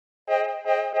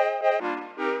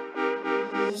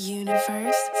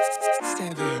Universe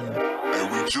 7.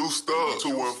 And we juiced up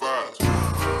 215.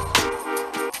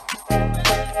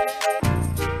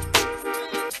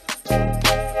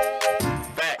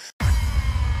 Facts.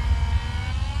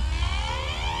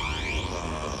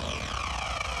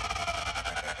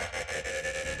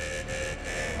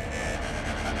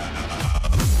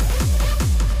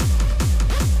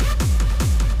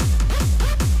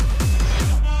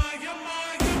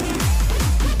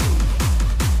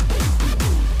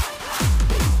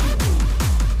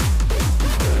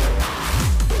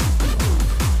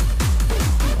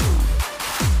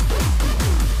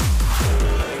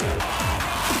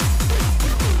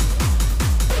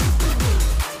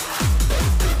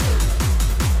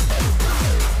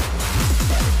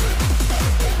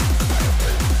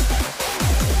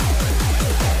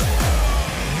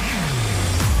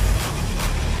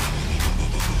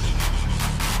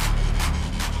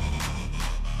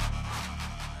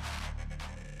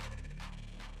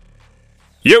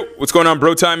 Yo, what's going on,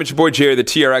 bro time? It's your boy Jerry, the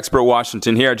TR Expert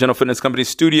Washington here at General Fitness Company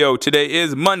Studio. Today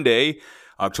is Monday,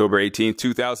 October 18th,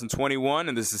 2021,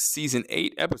 and this is Season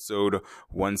 8, Episode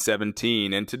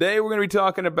 117. And today we're going to be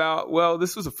talking about, well,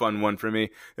 this was a fun one for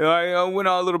me. I went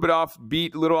a little bit off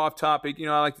beat, a little off topic.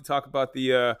 I like to talk about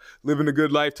the living a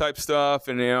good life type stuff,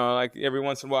 and, like every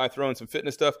once in a while I throw in some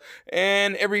fitness stuff,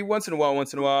 and every once in a while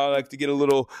I like to get a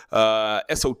little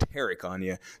esoteric on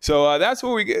you. So that's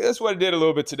what I did a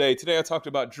little bit today. Today I talked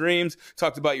about dreams,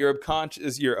 talked about your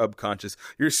subconscious,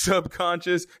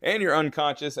 and your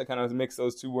unconscious. I kind of mix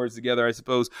those two words together, I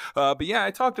suppose. But yeah,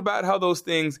 I talked about how those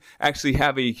things actually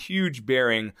have a huge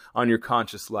bearing on your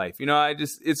conscious life.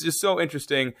 It's just so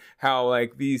interesting how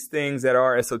like these things that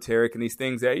are esoteric and these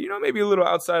things that, maybe a little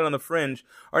outside on the fringe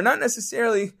are not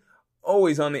necessarily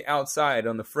always on the outside,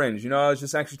 on the fringe. I was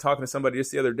just actually talking to somebody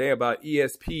just the other day about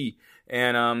ESP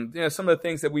and, some of the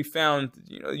things that we found,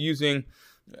 using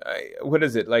what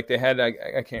is it? Like they had,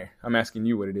 I can't, I'm asking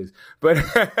you what it is, but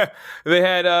they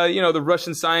had, the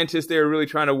Russian scientists, they were really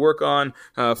trying to work on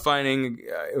finding,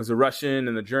 it was the Russian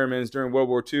and the Germans during World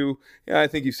War II. Yeah, I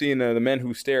think you've seen the Men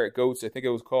Who Stare at Goats, I think it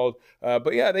was called.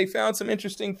 But yeah, they found some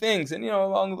interesting things. And,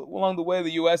 along the way,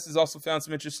 the U.S. has also found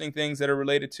some interesting things that are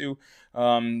related to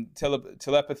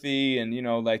telepathy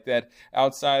and, like that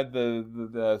outside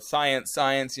the science,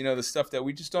 the stuff that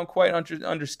we just don't quite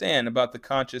understand about the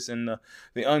conscious and the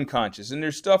unconscious. And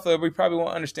there's stuff that we probably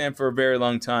won't understand for a very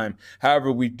long time.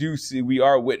 However, we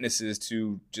are witnesses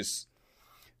to just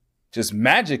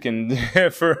magic and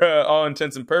for all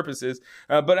intents and purposes.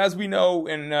 But as we know,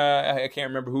 and I can't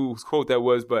remember whose quote that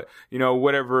was, but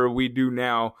whatever we do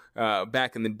now,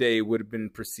 back in the day would have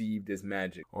been perceived as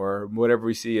magic, or whatever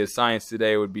we see as science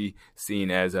today would be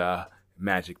seen as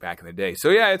magic back in the day.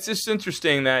 So yeah, it's just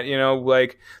interesting that,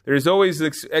 like there's always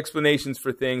explanations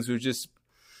for things. We just,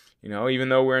 even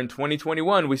though we're in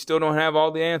 2021, we still don't have all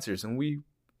the answers, and we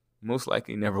most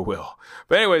likely never will.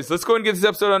 But anyways, let's go and get this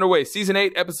episode underway. Season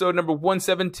 8, episode number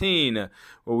 117.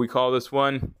 What we call this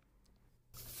one?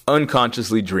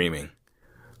 Unconsciously Dreaming.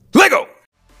 Lego!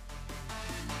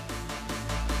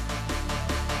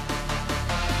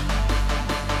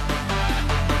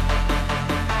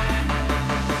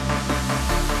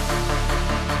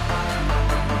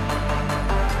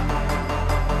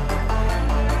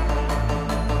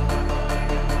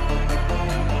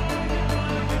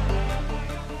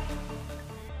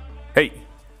 Hey,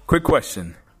 quick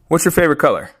question. What's your favorite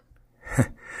color?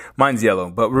 Mine's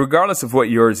yellow, but regardless of what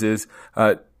yours is,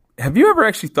 have you ever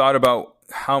actually thought about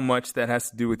how much that has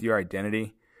to do with your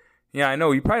identity? Yeah, I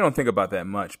know you probably don't think about that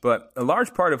much, but a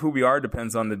large part of who we are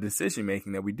depends on the decision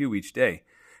making that we do each day.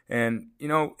 And,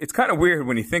 it's kind of weird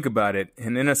when you think about it.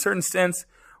 And in a certain sense,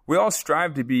 we all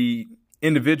strive to be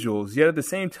individuals, yet at the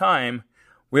same time,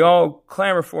 we all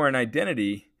clamor for an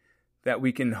identity that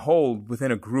we can hold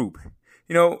within a group.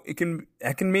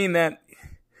 That can mean that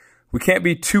we can't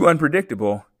be too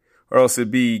unpredictable, or else it'd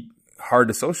be hard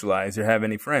to socialize or have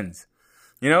any friends.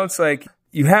 It's like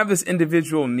you have this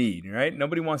individual need, right?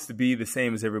 Nobody wants to be the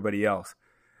same as everybody else.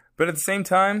 But at the same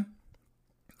time,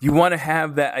 you want to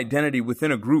have that identity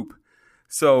within a group,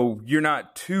 so you're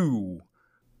not too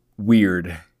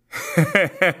weird,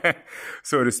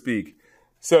 so to speak.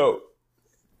 So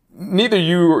neither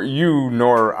you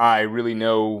nor I really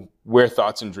know where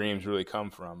thoughts and dreams really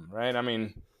come from, right? I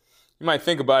mean, you might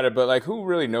think about it, but like, who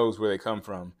really knows where they come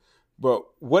from? But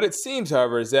what it seems,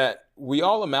 however, is that we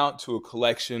all amount to a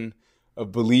collection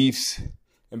of beliefs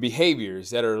and behaviors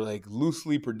that are like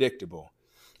loosely predictable.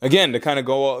 Again, to kind of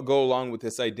go along with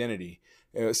this identity.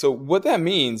 So what that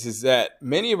means is that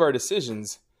many of our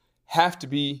decisions have to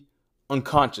be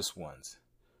unconscious ones,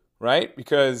 right?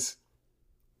 Because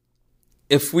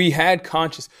if we had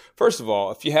first of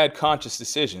all, if you had conscious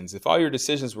decisions, if all your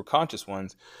decisions were conscious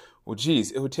ones, well,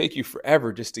 geez, it would take you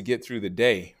forever just to get through the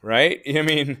day, right? I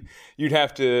mean, you'd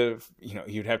have to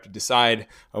decide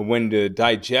when to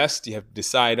digest. You have to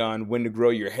decide on when to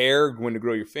grow your hair, when to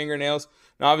grow your fingernails.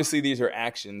 Now, obviously, these are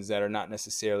actions that are not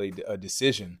necessarily a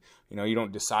decision. You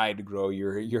don't decide to grow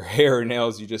your hair or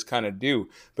nails, you just kind of do.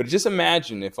 But just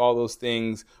imagine if all those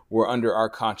things were under our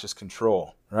conscious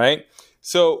control, right?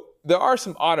 So there are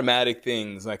some automatic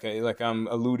things, like I'm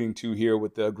alluding to here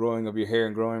with the growing of your hair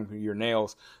and growing of your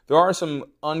nails. There are some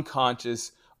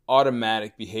unconscious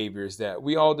automatic behaviors that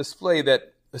we all display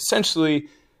that essentially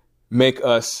make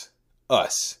us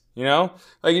us.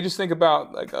 Like you just think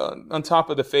about like on top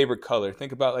of the favorite color.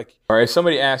 Think about like, all right, if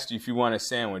somebody asked you if you want a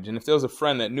sandwich, and if there was a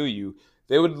friend that knew you,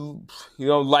 they would,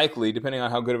 likely, depending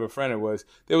on how good of a friend it was,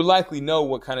 they would likely know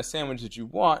what kind of sandwich that you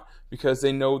want because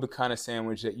they know the kind of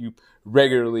sandwich that you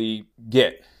regularly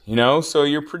get, So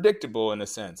you're predictable in a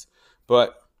sense.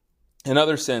 But in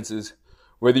other senses,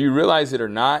 whether you realize it or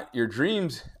not, your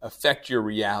dreams affect your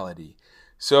reality.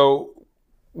 So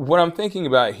what I'm thinking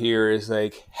about here is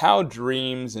like how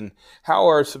dreams and how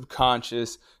our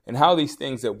subconscious and how these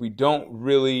things that we don't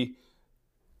really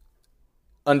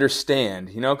understand,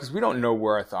 because we don't know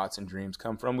where our thoughts and dreams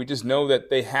come from. We just know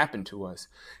that they happen to us.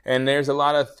 And there's a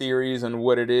lot of theories on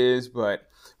what it is, but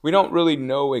we don't really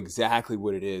know exactly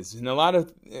what it is. And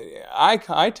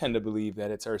I tend to believe that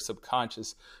it's our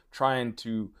subconscious trying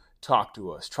to talk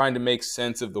to us, trying to make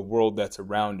sense of the world that's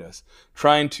around us,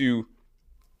 trying to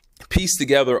piece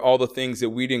together all the things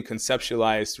that we didn't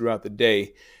conceptualize throughout the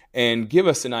day and give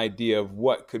us an idea of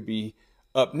what could be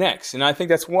up next. And I think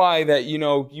that's why that,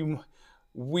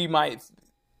 we might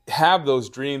have those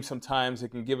dreams sometimes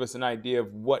that can give us an idea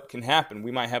of what can happen.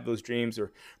 We might have those dreams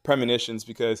or premonitions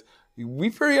because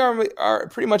we are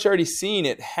pretty much already seen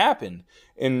it happen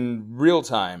in real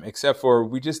time, except for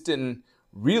we just didn't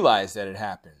realize that it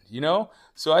happened,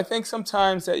 So I think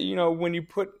sometimes that,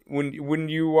 when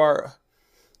you are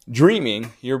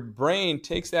dreaming, your brain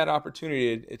takes that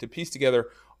opportunity to piece together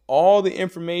all the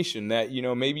information that,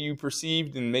 maybe you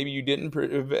perceived and maybe you didn't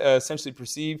essentially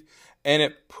perceive, and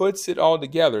it puts it all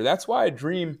together. That's why a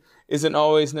dream isn't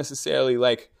always necessarily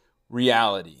like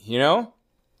reality,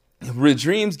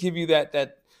 Dreams give you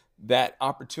that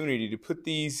opportunity to put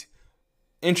these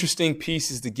interesting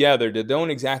pieces together that don't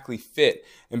exactly fit.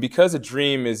 And because a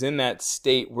dream is in that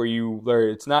state where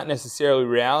it's not necessarily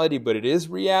reality, but it is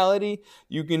reality,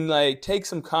 you can like take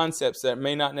some concepts that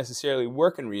may not necessarily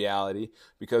work in reality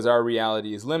because our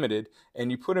reality is limited,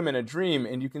 and you put them in a dream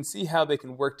and you can see how they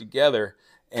can work together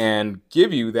and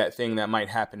give you that thing that might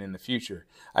happen in the future.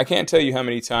 I can't tell you how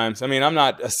many times, I'm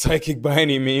not a psychic by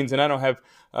any means, and I don't have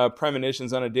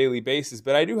premonitions on a daily basis,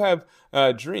 but I do have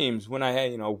dreams when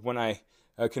I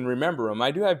can remember them.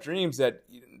 I do have dreams that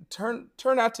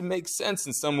turn out to make sense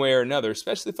in some way or another,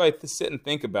 especially if I sit and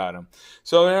think about them.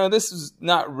 So this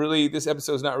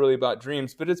episode is not really about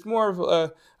dreams, but it's more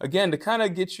of again to kind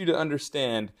of get you to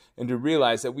understand and to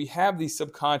realize that we have these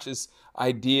subconscious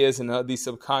ideas and these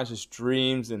subconscious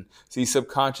dreams and these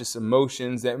subconscious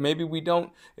emotions that maybe we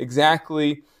don't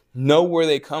exactly know where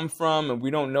they come from, and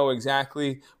we don't know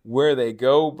exactly where they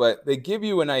go, but they give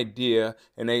you an idea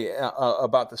and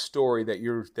about the story that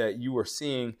you are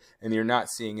seeing and you're not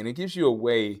seeing, and it gives you a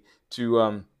way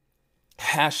to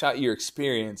hash out your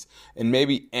experience and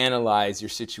maybe analyze your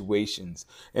situations.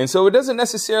 And so it doesn't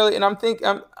necessarily, and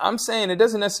I'm saying it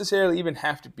doesn't necessarily even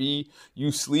have to be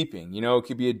you sleeping. It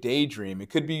could be a daydream. It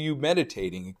could be you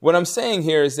meditating. What I'm saying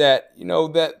here is that,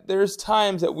 that there's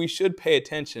times that we should pay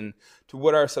attention to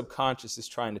what our subconscious is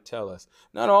trying to tell us.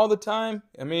 Not all the time.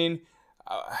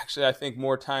 Actually, I think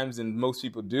more times than most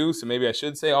people do. So maybe I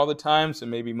should say all the time. So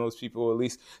maybe most people at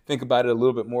least think about it a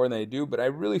little bit more than they do. But I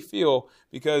really feel,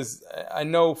 because I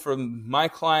know from my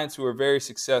clients who are very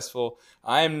successful,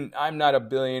 I'm not a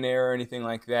billionaire or anything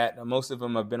like that. Now, most of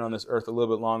them have been on this earth a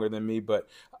little bit longer than me. But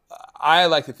I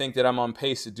like to think that I'm on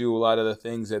pace to do a lot of the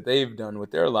things that they've done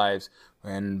with their lives,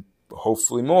 and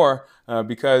hopefully more,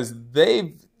 because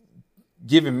they've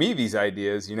given me these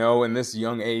ideas, in this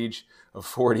young age of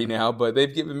 40 now, but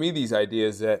they've given me these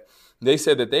ideas that they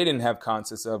said that they didn't have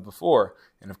concepts of before.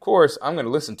 And of course, I'm going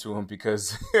to listen to them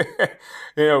because,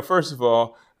 first of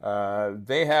all,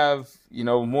 they have,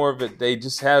 more of it. They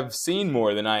just have seen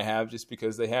more than I have, just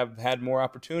because they have had more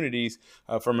opportunities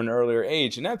from an earlier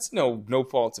age. And that's no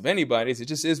faults of anybody's. It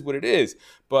just is what it is.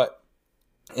 But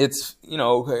it's,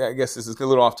 I guess this is a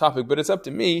little off topic, but it's up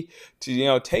to me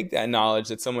to, take that knowledge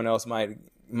that someone else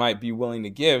might be willing to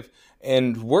give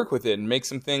and work with it and make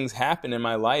some things happen in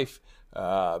my life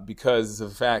because of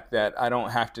the fact that I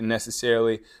don't have to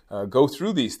necessarily go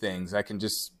through these things. I can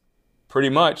just pretty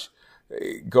much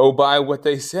go by what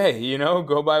they say,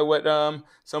 go by what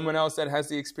someone else that has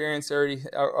the experience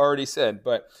already said.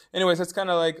 But anyways, that's kind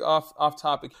of like off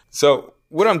topic. So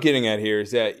what I'm getting at here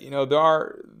is that,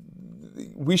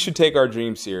 we should take our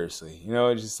dreams seriously.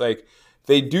 It's just like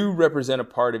they do represent a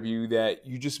part of you that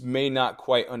you just may not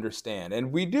quite understand.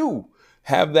 And we do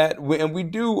have that, and we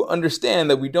do understand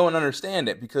that we don't understand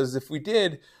it, because if we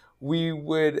did, we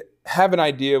would have an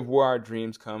idea of where our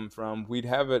dreams come from. We'd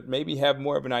maybe have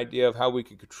more of an idea of how we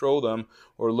could control them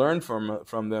or learn from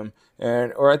them,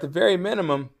 or at the very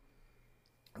minimum,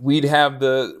 we'd have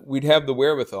the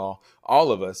wherewithal.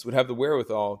 All of us would have the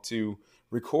wherewithal to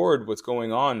record what's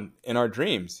going on in our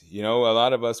dreams. A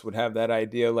lot of us would have that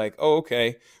idea like, oh,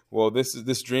 okay, well,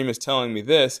 this dream is telling me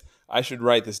this. I should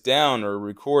write this down or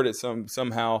record it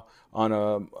somehow on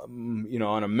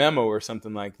a memo or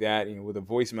something like that, with a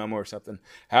voice memo or something.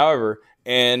 However,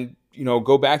 and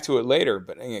go back to it later.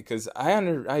 But because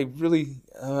I'm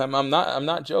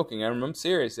not joking. I'm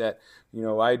serious that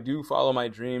I do follow my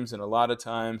dreams, and a lot of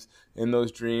times in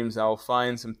those dreams I'll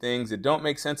find some things that don't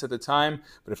make sense at the time.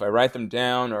 But if I write them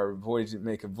down or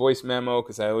make a voice memo,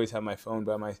 because I always have my phone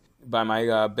by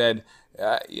my bed,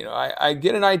 I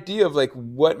get an idea of like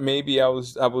what maybe I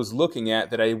was looking at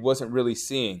that I wasn't really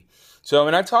seeing. So,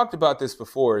 and I've talked about this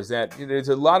before, is that there's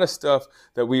a lot of stuff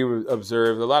that we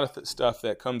observe, a lot of stuff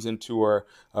that comes into our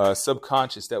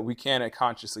subconscious that we can't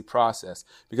consciously process,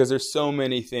 because there's so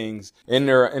many things in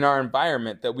our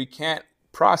environment that we can't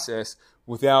process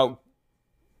without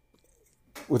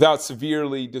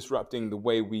severely disrupting the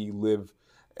way we live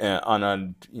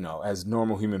as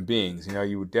normal human beings.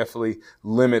 You would definitely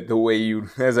limit the way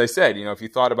as I said, if you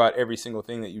thought about every single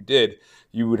thing that you did,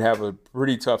 you would have a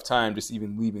pretty tough time just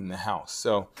even leaving the house.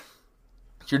 So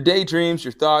your daydreams,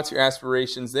 your thoughts, your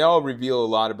aspirations, they all reveal a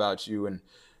lot about you. And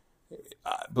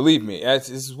believe me, this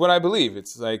is what I believe.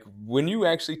 It's like when you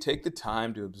actually take the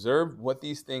time to observe what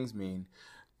these things mean,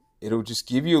 it'll just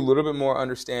give you a little bit more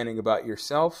understanding about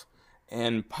yourself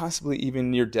and possibly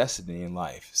even your destiny in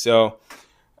life. So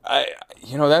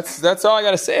that's all I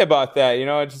got to say about that.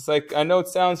 It's just like, I know it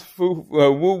sounds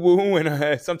woo-woo,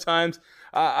 and sometimes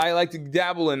I like to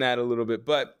dabble in that a little bit,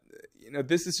 but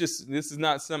this is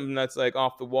not something that's like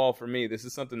off the wall for me. This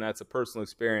is something that's a personal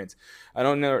experience. I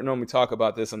don't normally talk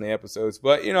about this on the episodes,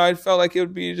 but I felt like it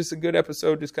would be just a good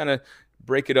episode, just kind of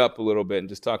break it up a little bit and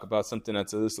just talk about something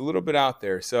that's just a little bit out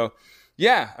there. So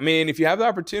yeah, if you have the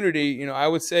opportunity, I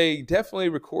would say definitely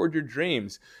record your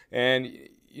dreams. And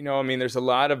there's a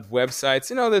lot of websites,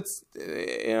 that's,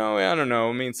 I don't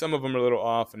know. Some of them are a little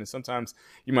off, and sometimes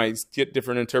you might get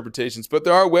different interpretations. But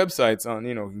there are websites on,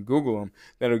 you can Google them,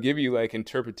 that'll give you like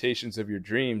interpretations of your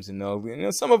dreams. And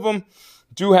some of them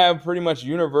do have pretty much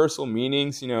universal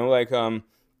meanings, like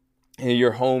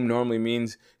your home normally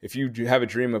means, if you have a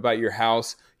dream about your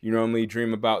house, you normally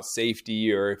dream about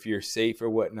safety, or if you're safe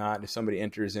or whatnot. If somebody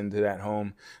enters into that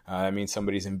home, that means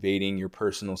somebody's invading your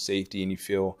personal safety, and you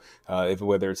feel,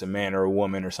 whether it's a man or a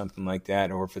woman or something like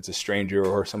that, or if it's a stranger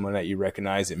or someone that you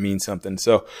recognize, it means something.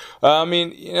 So,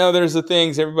 there's the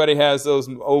things, everybody has those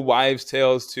old wives'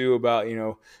 tales too about,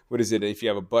 what is it? If you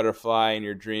have a butterfly in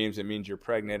your dreams, it means you're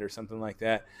pregnant or something like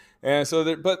that. And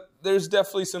so, but there's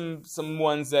definitely some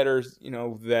ones that are,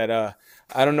 that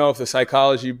I don't know if the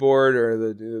psychology board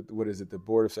or the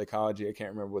board of psychology, I can't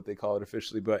remember what they call it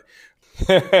officially, but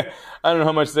I don't know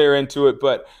how much they're into it,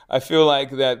 but I feel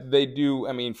like that they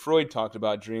do. Freud talked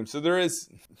about dreams. So there is,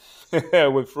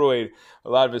 with Freud, a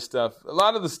lot of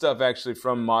the stuff actually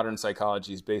from modern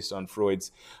psychology is based on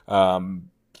Freud's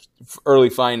early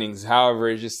findings. However,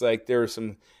 it's just like there were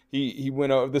some, he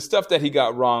went over the stuff that he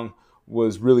got wrong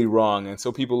was really wrong. And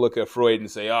so people look at Freud and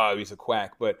say, oh, he's a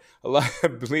quack. But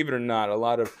believe it or not, a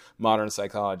lot of modern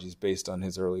psychology is based on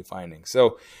his early findings.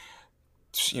 So,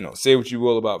 say what you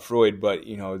will about Freud, but,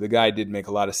 the guy did make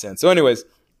a lot of sense. So anyways,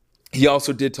 he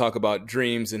also did talk about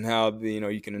dreams and how,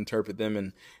 you can interpret them.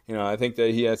 And, I think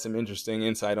that he had some interesting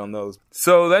insight on those.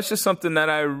 So that's just something that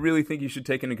I really think you should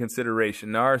take into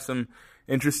consideration. There are some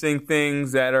interesting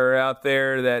things that are out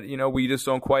there that, we just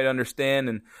don't quite understand.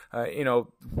 And,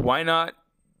 why not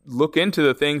look into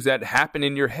the things that happen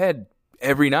in your head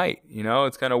every night?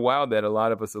 It's kind of wild that a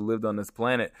lot of us have lived on this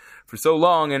planet for so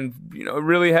long and,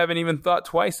 really haven't even thought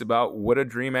twice about what a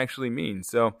dream actually means.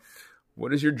 So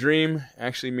what does your dream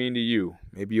actually mean to you?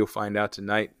 Maybe you'll find out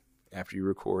tonight after you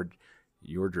record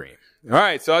your dream. All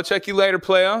right, so I'll check you later,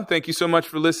 playa. Thank you so much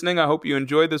for listening. I hope you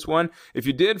enjoyed this one. If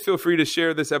you did, feel free to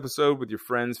share this episode with your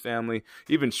friends, family,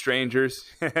 even strangers.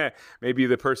 Maybe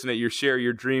the person that you share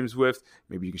your dreams with.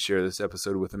 Maybe you can share this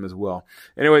episode with them as well.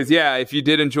 Anyways, yeah, if you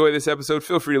did enjoy this episode,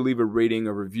 feel free to leave a rating,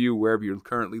 a review, wherever you're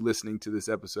currently listening to this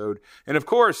episode. And of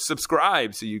course,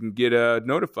 subscribe so you can get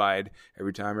notified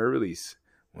every time I release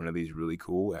one of these really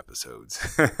cool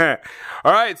episodes. All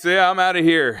right, so yeah, I'm out of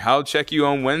here. I'll check you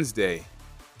on Wednesday.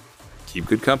 Keep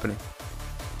good company.